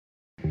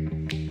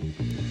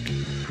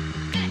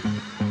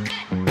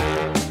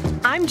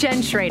I'm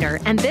Jen Schrader,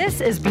 and this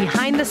is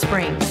Behind the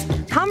Springs,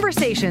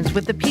 conversations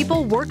with the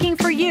people working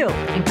for you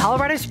in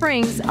Colorado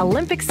Springs,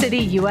 Olympic City,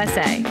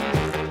 USA.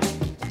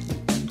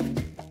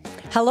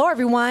 Hello,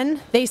 everyone.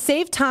 They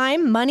save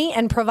time, money,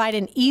 and provide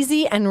an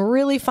easy and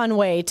really fun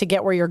way to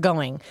get where you're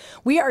going.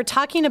 We are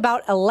talking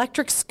about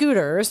electric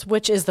scooters,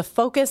 which is the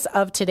focus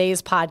of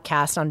today's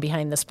podcast on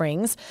Behind the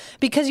Springs,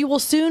 because you will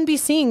soon be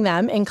seeing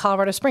them in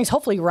Colorado Springs,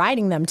 hopefully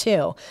riding them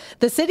too.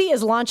 The city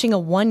is launching a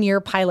one-year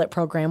pilot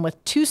program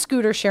with 2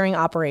 scooter sharing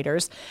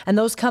operators, and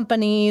those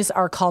companies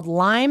are called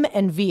Lime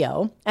and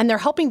Vio, and they're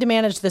helping to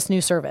manage this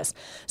new service.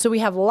 So we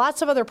have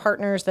lots of other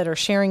partners that are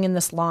sharing in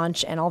this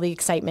launch and all the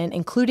excitement,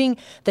 including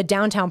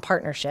the Downtown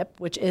Partnership,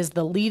 which is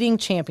the leading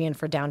champion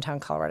for downtown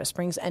Colorado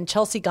Springs. And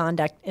Chelsea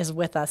Gondek is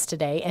with us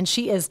today, and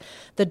she is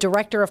the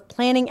Director of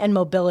Planning and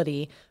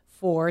Mobility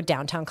for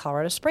downtown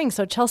Colorado Springs.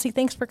 So Chelsea,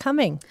 thanks for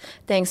coming.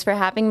 Thanks for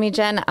having me,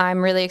 Jen.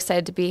 I'm really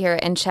excited to be here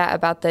and chat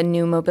about the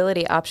new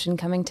mobility option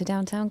coming to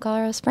downtown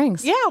Colorado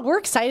Springs. Yeah, we're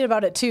excited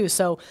about it too.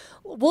 So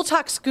we'll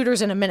talk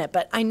scooters in a minute,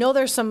 but I know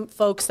there's some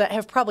folks that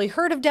have probably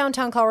heard of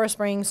downtown Colorado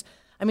Springs.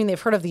 I mean,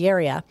 they've heard of the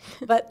area,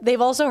 but they've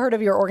also heard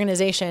of your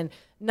organization,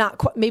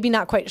 maybe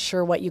not quite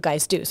sure what you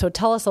guys do. So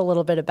tell us a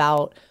little bit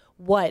about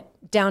what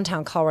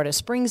downtown Colorado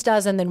Springs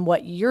does and then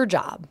what your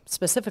job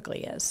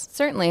specifically is.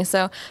 Certainly.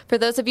 So for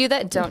those of you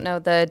that don't know,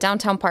 the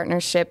Downtown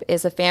Partnership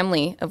is a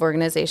family of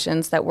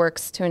organizations that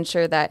works to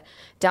ensure that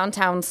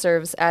downtown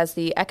serves as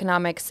the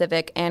economic,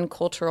 civic, and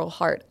cultural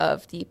heart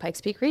of the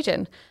Pikes Peak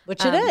region.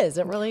 Which it is.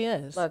 It really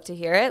is. Love to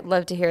hear it.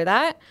 Love to hear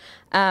that.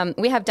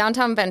 We have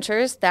Downtown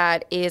Ventures.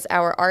 That is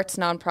our arts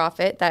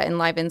nonprofit that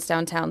enlivens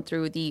downtown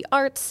through the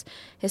arts,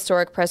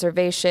 historic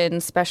preservation,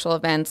 special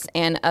events,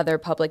 and other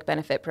public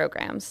benefit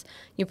programs.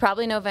 You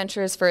probably know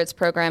Ventures for its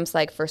programs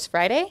like First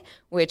Friday,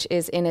 which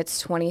is in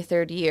its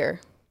 23rd year.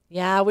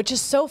 Yeah, which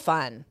is so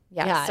fun.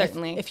 Yeah,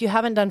 certainly. If you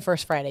haven't done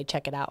First Friday,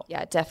 check it out.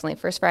 Yeah, definitely.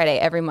 First Friday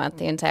every month,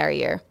 the entire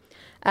year.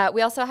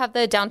 We also have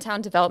the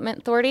Downtown Development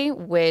Authority,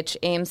 which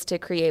aims to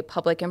create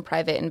public and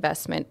private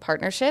investment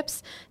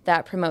partnerships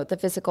that promote the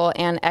physical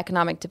and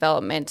economic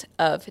development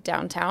of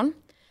downtown.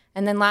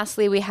 And then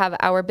lastly, we have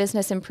our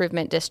Business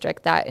Improvement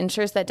District that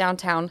ensures that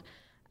downtown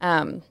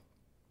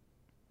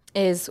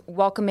is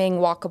welcoming,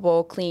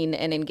 walkable, clean,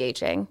 and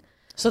engaging.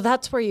 So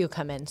that's where you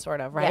come in, sort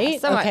of, right? Yeah,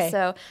 somewhat.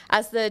 So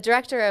as the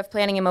Director of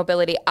Planning and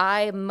Mobility,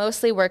 I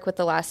mostly work with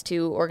the last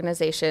 2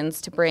 organizations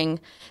to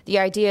bring the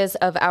ideas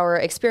of our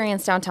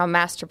Experience Downtown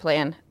Master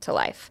Plan to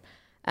life.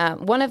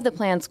 One of the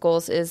plan's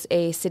goals is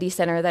a city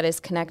center that is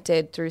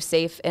connected through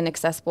safe and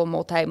accessible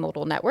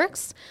multimodal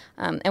networks.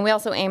 And we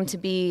also aim to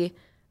be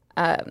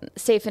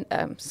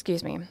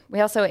We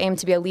also aim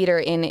to be a leader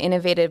in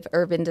innovative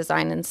urban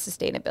design and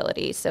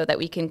sustainability so that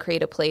we can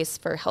create a place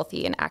for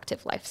healthy and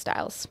active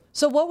lifestyles.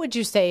 So what would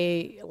you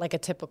say like a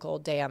typical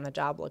day on the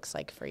job looks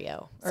like for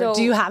you? Or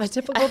do you have a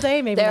typical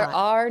day? Maybe there not.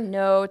 are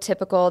no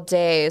typical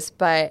days,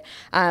 but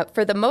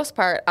for the most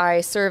part,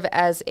 I serve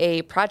as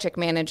a project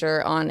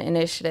manager on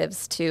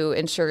initiatives to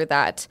ensure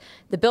that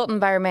the built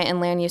environment and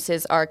land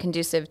uses are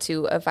conducive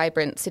to a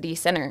vibrant city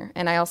center.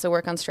 And I also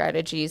work on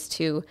strategies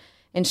to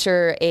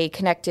ensure a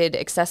connected,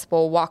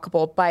 accessible,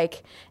 walkable,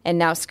 bike, and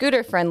now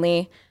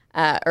scooter-friendly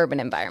urban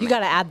environment. You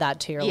got to add that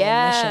to your little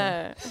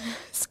mission.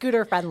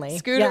 Scooter-friendly.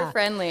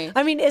 Scooter-friendly.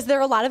 I mean, is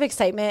there a lot of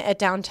excitement at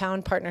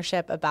Downtown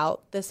Partnership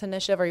about this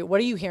initiative? Or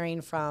what are you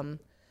hearing from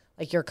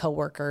like your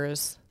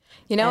coworkers?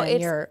 You know,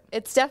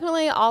 it's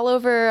definitely all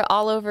over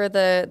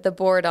the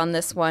board on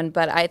this one,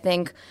 but I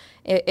think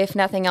if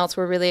nothing else,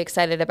 we're really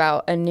excited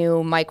about a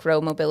new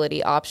micro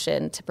mobility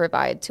option to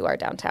provide to our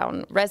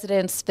downtown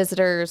residents,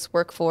 visitors,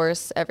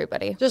 workforce,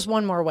 everybody. Just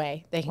one more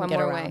way they can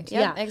get around.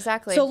 Yeah,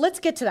 exactly. So let's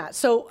get to that.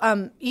 So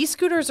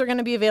e-scooters are going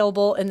to be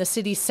available in the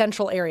city's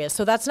central area.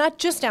 So that's not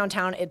just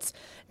downtown, it's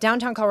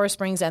downtown Colorado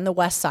Springs and the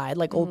west side,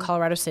 like Old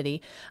Colorado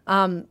City.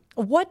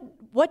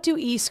 What do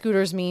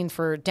e-scooters mean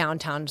for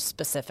downtown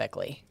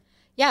specifically?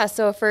 Yeah,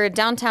 so for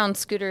downtown,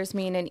 scooters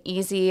mean an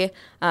easy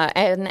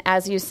and,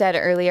 as you said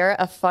earlier,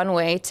 a fun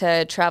way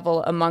to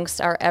travel amongst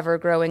our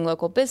ever-growing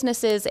local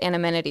businesses and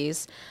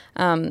amenities.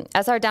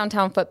 As our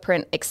downtown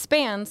footprint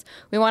expands,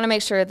 we want to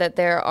make sure that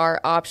there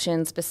are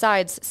options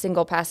besides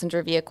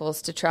single-passenger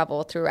vehicles to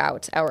travel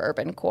throughout our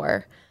urban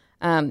core.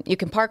 You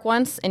can park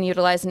once and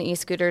utilize an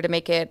e-scooter to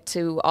make it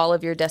to all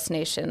of your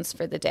destinations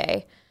for the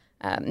day.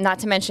 Not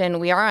to mention,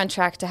 we are on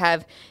track to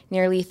have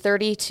nearly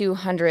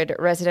 3,200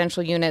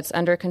 residential units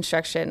under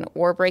construction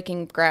or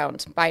breaking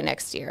ground by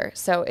next year.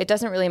 So it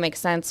doesn't really make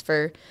sense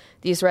for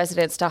these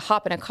residents to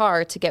hop in a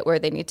car to get where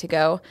they need to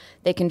go.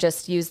 They can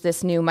just use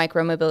this new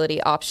micromobility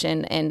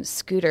option and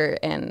scooter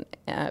and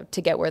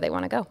to get where they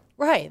want to go.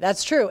 Right,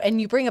 that's true.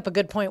 And you bring up a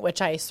good point,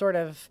 which I sort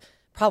of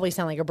probably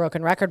sound like a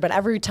broken record, but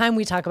every time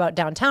we talk about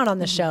downtown on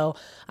the show,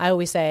 I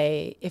always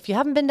say, if you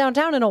haven't been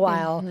downtown in a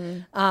while,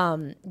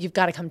 you've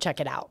got to come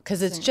check it out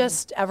because it's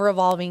just ever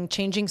evolving,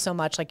 changing so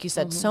much. Like you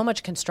said, so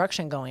much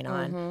construction going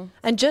on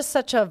and just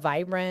such a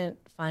vibrant,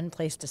 fun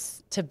place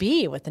to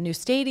be with the new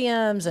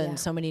stadiums and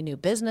so many new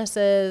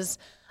businesses.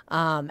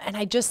 And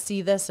I just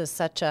see this as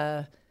such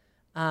a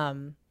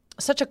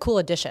such a cool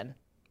addition.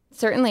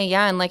 Certainly,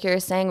 yeah. And like you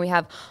were saying, we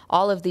have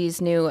all of these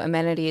new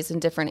amenities in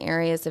different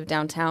areas of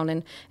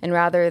downtown. And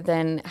rather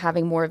than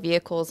having more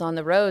vehicles on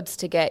the roads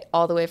to get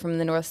all the way from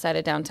the north side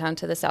of downtown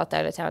to the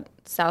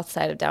south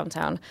side of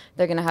downtown,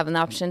 they're going to have an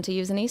option to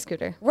use an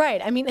e-scooter. Right.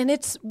 I mean, and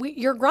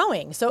you're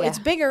growing. So it's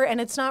bigger,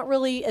 and it's not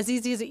really as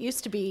easy as it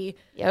used to be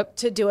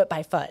to do it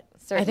by foot.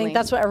 Certainly. I think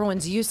that's what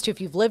everyone's used to if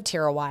you've lived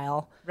here a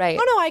while. Right.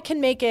 Oh, no, I can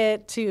make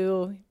it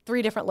to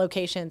 3 different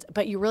locations,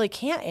 but you really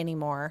can't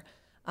anymore.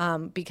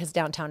 Because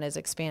downtown is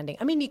expanding.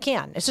 I mean, you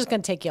can. It's just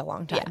going to take you a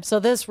long time. Yeah. So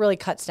this really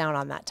cuts down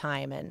on that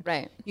time, and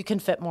you can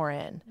fit more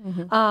in.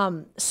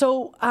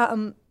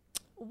 Mm-hmm.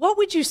 What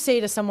would you say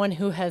to someone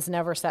who has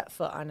never set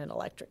foot on an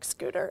electric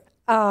scooter?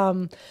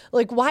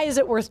 Like, why is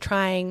it worth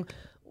trying?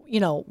 You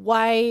know,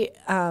 why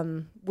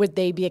would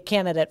they be a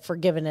candidate for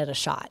giving it a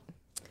shot?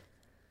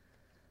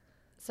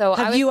 So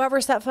have you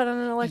ever set foot on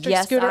an electric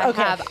scooter? Yes,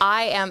 I have.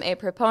 I am a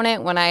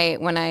proponent. When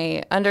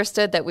I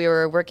understood that we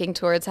were working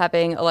towards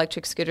having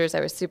electric scooters,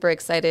 I was super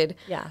excited.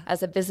 Yeah.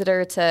 As a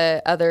visitor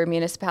to other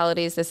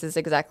municipalities, this is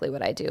exactly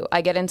what I do.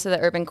 I get into the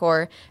urban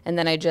core, and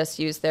then I just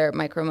use their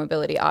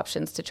micromobility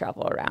options to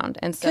travel around.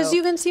 And so, because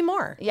you can see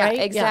more. Yeah, right?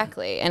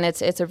 exactly. Yeah. And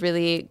it's a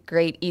really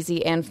great,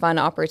 easy, and fun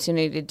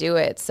opportunity to do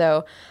it.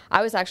 So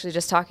I was actually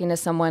just talking to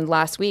someone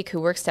last week who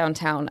works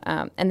downtown,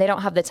 and they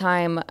don't have the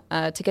time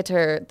to get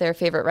to their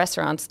favorite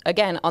restaurants,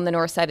 again, on the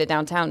north side of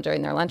downtown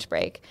during their lunch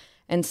break.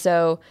 And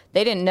so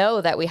they didn't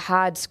know that we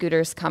had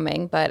scooters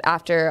coming, but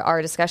after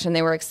our discussion,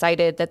 they were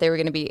excited that they were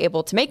going to be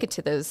able to make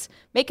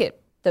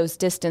it those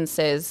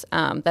distances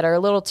that are a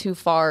little too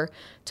far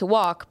to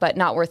walk, but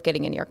not worth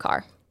getting in your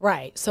car.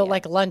 Right. So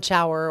like lunch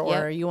hour,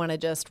 or you want to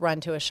just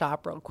run to a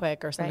shop real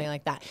quick or something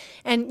like that.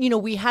 And, you know,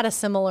 we had a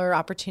similar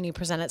opportunity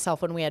present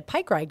itself when we had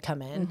Pike Ride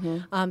come in.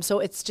 Mm-hmm. So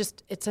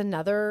it's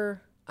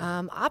another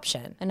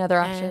option. Another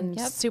option. And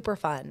super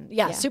fun.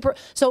 Yeah, super.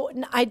 So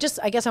I guess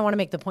I want to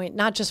make the point,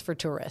 not just for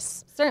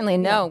tourists. Certainly,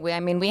 no.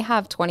 We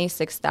have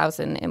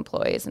 26,000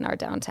 employees in our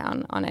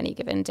downtown on any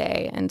given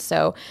day. And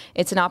so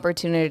it's an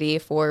opportunity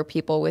for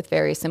people with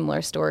very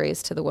similar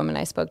stories to the woman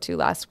I spoke to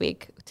last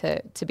week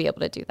to be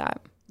able to do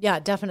that. Yeah,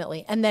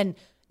 definitely. And then,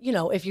 you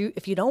know, if you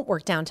don't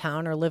work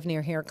downtown or live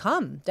near here,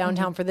 come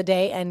downtown for the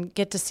day and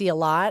get to see a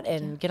lot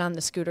and get on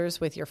the scooters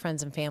with your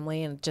friends and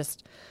family, and it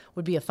just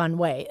would be a fun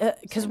way.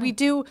 Because we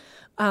do,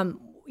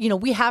 you know,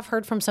 we have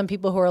heard from some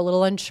people who are a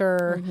little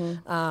unsure,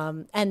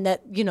 and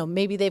that, you know,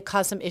 maybe they've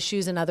caused some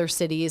issues in other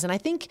cities. And I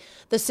think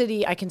the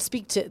city I can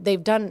speak to,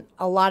 they've done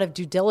a lot of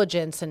due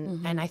diligence,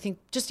 and I think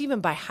just even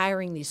by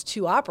hiring these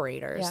 2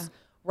 operators,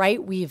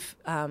 right, we've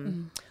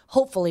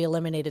hopefully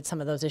eliminated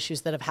some of those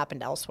issues that have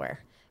happened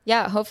elsewhere.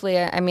 Yeah, hopefully.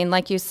 I mean,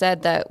 like you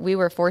said, that we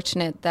were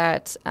fortunate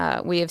that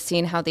we have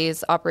seen how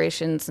these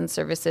operations and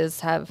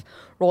services have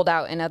rolled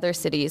out in other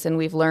cities, and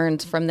we've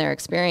learned from their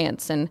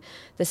experience. And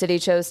the city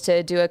chose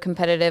to do a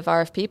competitive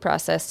RFP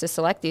process to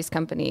select these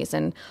companies.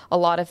 And a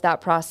lot of that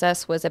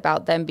process was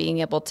about them being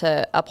able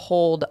to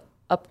uphold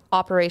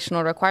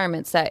operational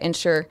requirements that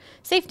ensure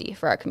safety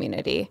for our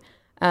community.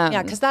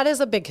 Yeah, because that is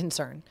a big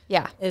concern.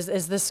 Yeah. Is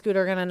this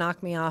scooter going to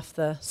knock me off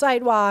the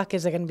sidewalk?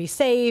 Is it going to be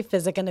safe?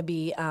 Is it going to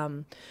be,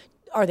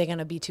 are they going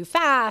to be too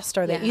fast?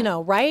 Are they, you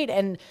know, right?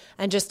 And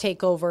just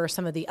take over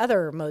some of the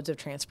other modes of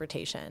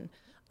transportation.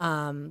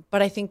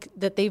 But I think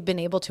that they've been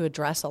able to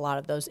address a lot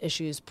of those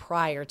issues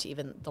prior to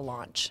even the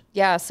launch.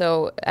 Yeah.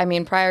 So, I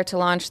mean, prior to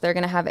launch, they're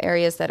going to have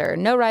areas that are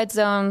no ride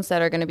zones,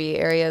 that are going to be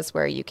areas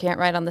where you can't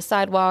ride on the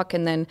sidewalk.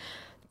 And then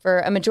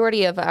for a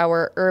majority of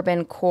our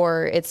urban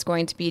core, it's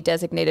going to be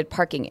designated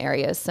parking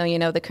areas. So, you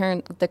know, the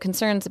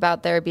concerns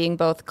about there being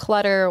both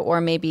clutter or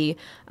maybe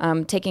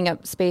taking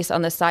up space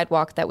on the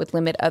sidewalk that would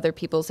limit other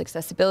people's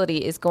accessibility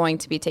is going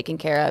to be taken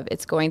care of.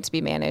 It's going to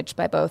be managed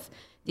by both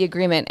the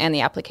agreement and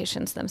the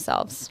applications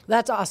themselves.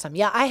 That's awesome.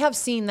 Yeah, I have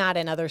seen that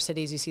in other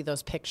cities. You see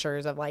those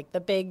pictures of like the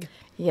big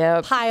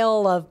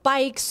pile of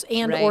bikes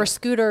and or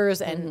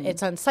scooters, and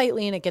it's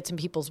unsightly and it gets in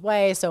people's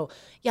way. So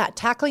yeah,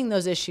 tackling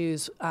those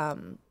issues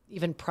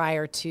even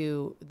prior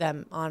to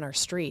them on our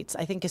streets,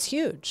 I think is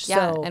huge.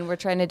 Yeah, and we're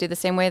trying to do the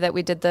same way that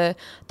we did the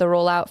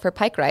rollout for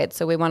Pike Ride.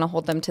 So we want to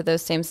hold them to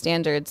those same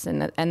standards,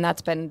 and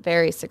that's been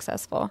very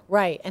successful.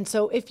 Right. And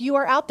so if you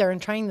are out there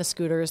and trying the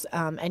scooters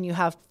and you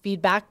have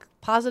feedback,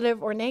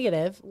 positive or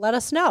negative, let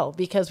us know,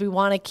 because we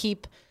want to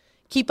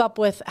keep up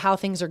with how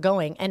things are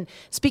going. And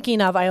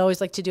speaking of, I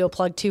always like to do a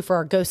plug too for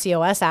our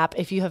GoCOS app.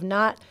 If you have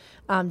not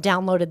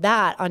downloaded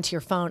that onto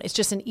your phone, it's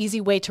just an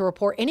easy way to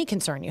report any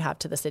concern you have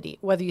to the city,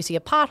 whether you see a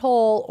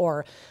pothole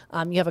or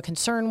you have a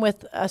concern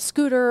with a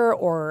scooter,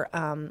 or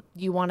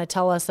you want to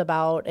tell us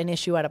about an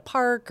issue at a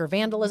park or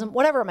vandalism,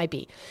 whatever it might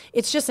be.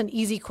 It's just an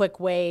easy, quick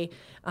way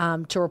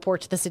to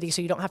report to the city,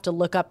 so you don't have to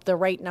look up the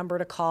right number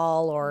to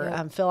call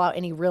or fill out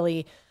any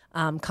really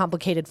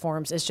complicated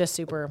forms. It's just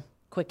super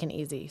quick and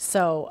easy.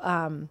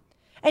 So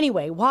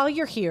anyway, while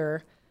you're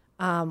here,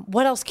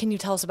 what else can you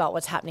tell us about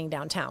what's happening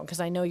downtown? Because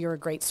I know you're a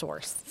great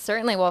source.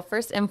 Certainly. Well,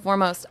 first and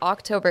foremost,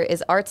 October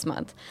is Arts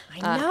Month.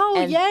 I know.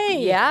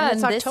 Yay. Yeah. And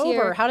it's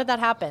October. How did that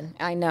happen?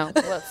 I know.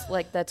 Well, it's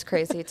like, that's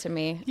crazy to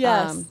me.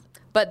 Yes.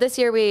 But this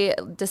year we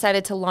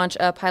decided to launch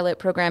a pilot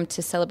program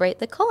to celebrate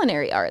the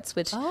culinary arts,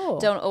 which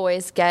don't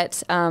always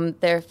get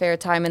their fair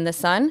time in the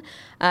sun.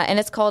 And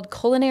it's called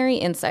Culinary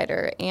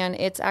Insider. And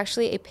it's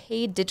actually a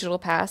paid digital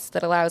pass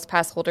that allows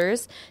pass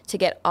holders to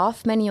get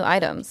off-menu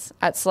items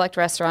at select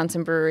restaurants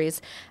and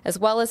breweries, as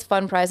well as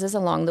fun prizes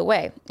along the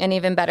way. And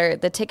even better,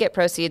 the ticket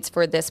proceeds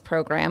for this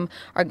program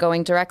are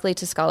going directly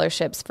to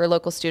scholarships for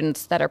local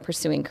students that are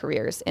pursuing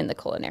careers in the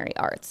culinary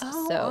arts.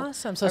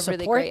 Awesome. So a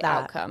really support great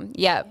that. outcome.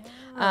 Yeah.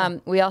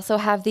 We also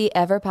have the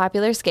ever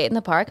popular Skate in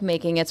the Park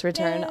making its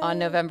return on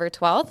November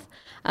 12th.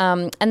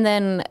 And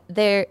then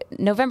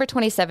November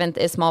 27th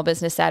is Small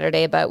Business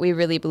Saturday, but we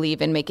really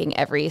believe in making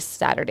every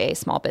Saturday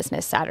Small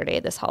Business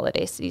Saturday this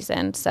holiday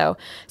season. So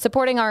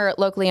supporting our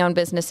locally owned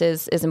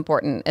businesses is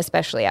important,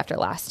 especially after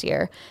last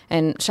year.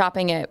 And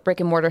shopping at brick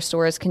and mortar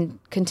stores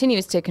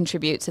continues to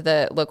contribute to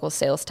the local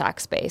sales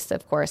tax base,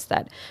 of course,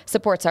 that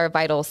supports our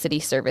vital city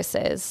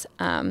services.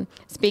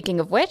 Speaking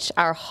of which,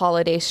 our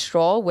holiday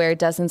stroll, where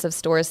dozens of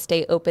stores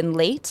stay open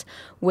late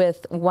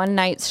with one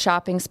night's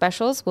shopping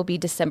specials, will be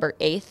December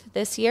 8th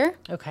this year.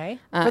 Okay.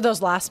 For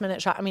those last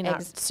minute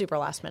not super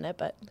last minute,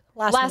 but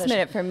last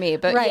minute for me,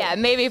 but yeah,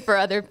 maybe for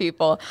other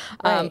people.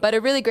 But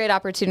a really great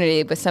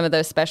opportunity with some of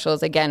those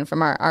specials, again,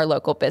 from our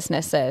local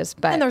businesses.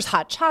 But and there's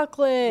hot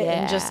chocolate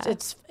and just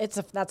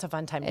that's a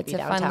fun time to be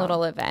downtown. It's a fun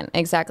little event.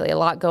 Exactly. A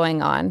lot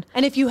going on.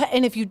 And if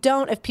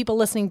people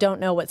listening don't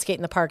know what Skate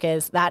in the Park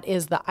is, that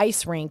is the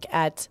ice rink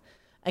at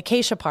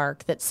Acacia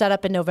Park that's set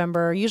up in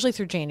November, usually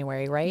through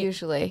January, right?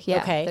 Usually,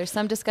 yeah. Okay. There's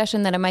some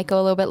discussion that it might go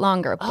a little bit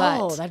longer, but...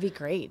 Oh, that'd be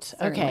great.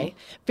 Certainly. Okay.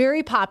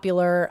 Very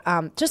popular.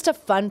 Just a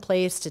fun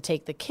place to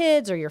take the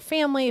kids or your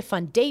family, a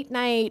fun date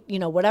night,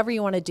 whatever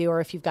you want to do,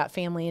 or if you've got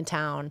family in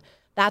town,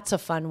 that's a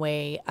fun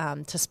way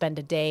to spend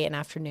a day, an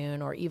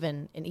afternoon, or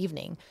even an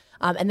evening.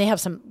 And they have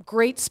some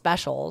great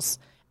specials,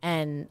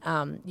 and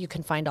you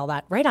can find all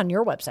that right on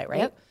your website, right?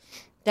 Yep.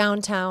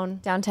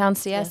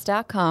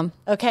 Downtowncs.com.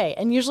 Okay.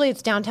 And usually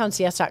it's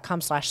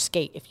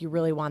downtowncs.com/skate if you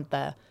really want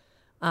the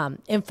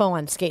info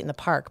on Skate in the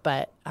Park.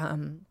 But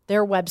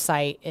your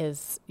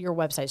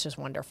website's just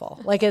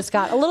wonderful. Like, it's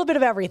got a little bit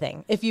of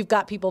everything. If you've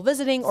got people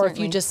visiting or if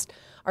you just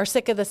are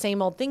sick of the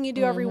same old thing you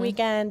do every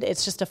weekend,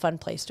 it's just a fun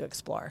place to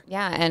explore.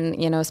 Yeah. And,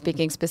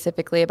 speaking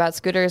specifically about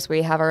scooters,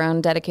 we have our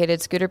own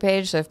dedicated scooter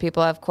page. So if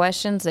people have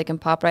questions, they can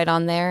pop right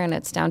on there, and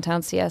it's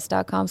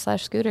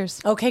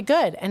downtowncs.com/scooters. Okay,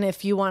 good. And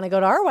if you want to go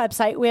to our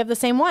website, we have the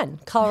same one,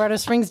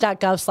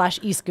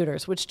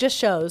 coloradosprings.gov/escooters, which just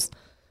shows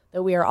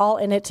that we are all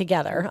in it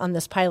together on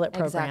this pilot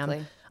program.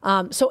 Exactly.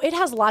 So it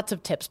has lots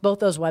of tips. Both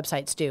those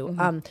websites do.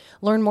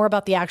 Learn more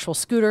about the actual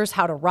scooters,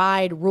 how to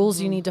ride, rules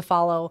you need to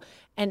follow,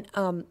 and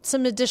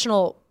some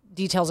additional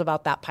details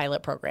about that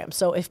pilot program.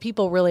 So if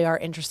people really are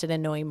interested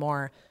in knowing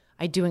more,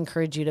 I do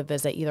encourage you to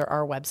visit either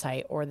our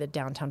website or the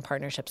Downtown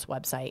Partnerships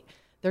website.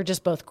 They're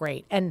just both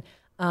great. And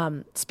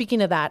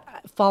speaking of that,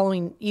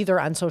 following either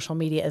on social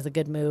media is a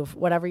good move.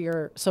 Whatever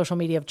your social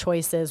media of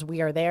choice is,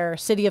 we are there,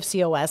 City of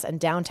COS and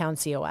Downtown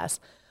COS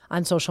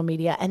on social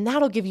media. And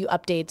that'll give you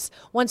updates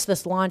once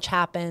this launch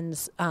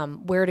happens,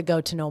 where to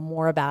go to know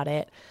more about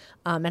it.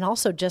 And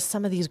also just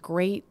some of these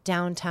great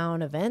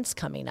downtown events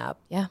coming up.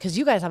 Yeah. Because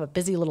you guys have a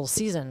busy little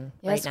season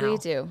right now.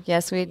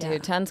 Yes, we do.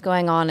 Tons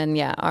going on. And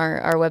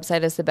our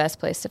website is the best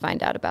place to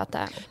find out about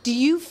that. Do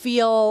you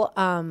feel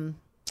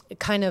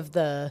kind of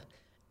the,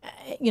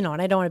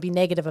 and I don't want to be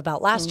negative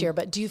about last year,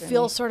 but do you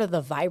feel sort of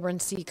the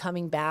vibrancy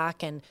coming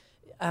back, and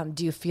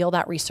do you feel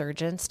that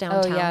resurgence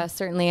downtown? Oh yeah,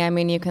 certainly. I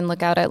mean, you can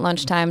look out at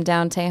lunchtime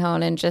down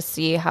Tejon and just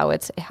see how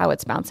it's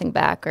bouncing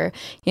back, or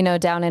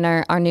down in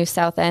our new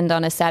South End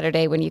on a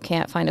Saturday when you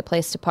can't find a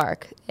place to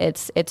park.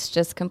 It's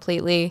just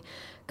completely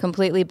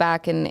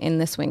back in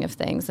the swing of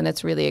things, and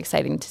it's really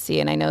exciting to see.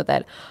 And I know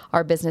that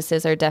our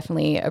businesses are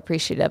definitely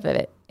appreciative of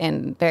it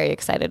and very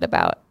excited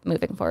about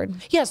moving forward.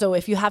 Yeah. So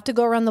if you have to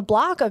go around the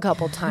block a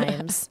couple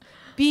times.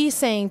 Be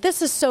saying,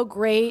 this is so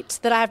great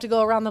that I have to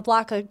go around the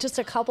block just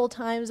a couple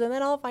times and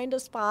then I'll find a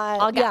spot.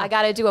 I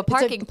got to do a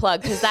parking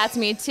plug, because that's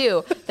me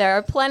too. There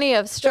are plenty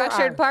of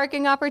structured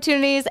parking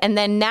opportunities. And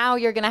then now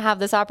you're going to have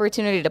this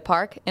opportunity to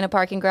park in a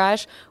parking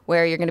garage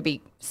where you're going to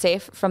be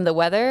safe from the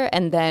weather,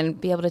 and then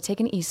be able to take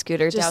an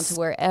e-scooter down to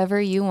wherever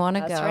you want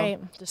to go. That's right.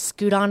 Just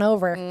scoot on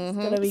over. It's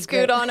gonna be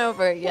Scoot on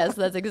over. Yes,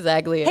 that's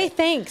exactly it. Hey,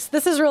 thanks.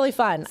 This is really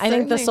fun. Certainly. I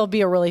think this will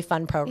be a really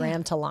fun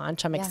program to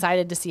launch. I'm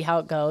excited to see how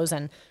it goes,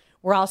 and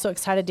we're also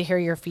excited to hear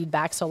your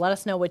feedback. So let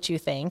us know what you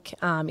think,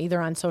 either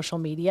on social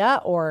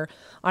media or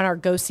on our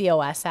Go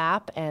COS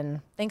app.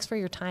 And thanks for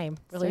your time.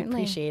 Really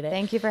appreciate it.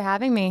 Thank you for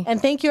having me.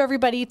 And thank you,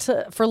 everybody,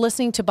 for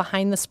listening to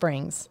Behind the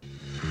Springs.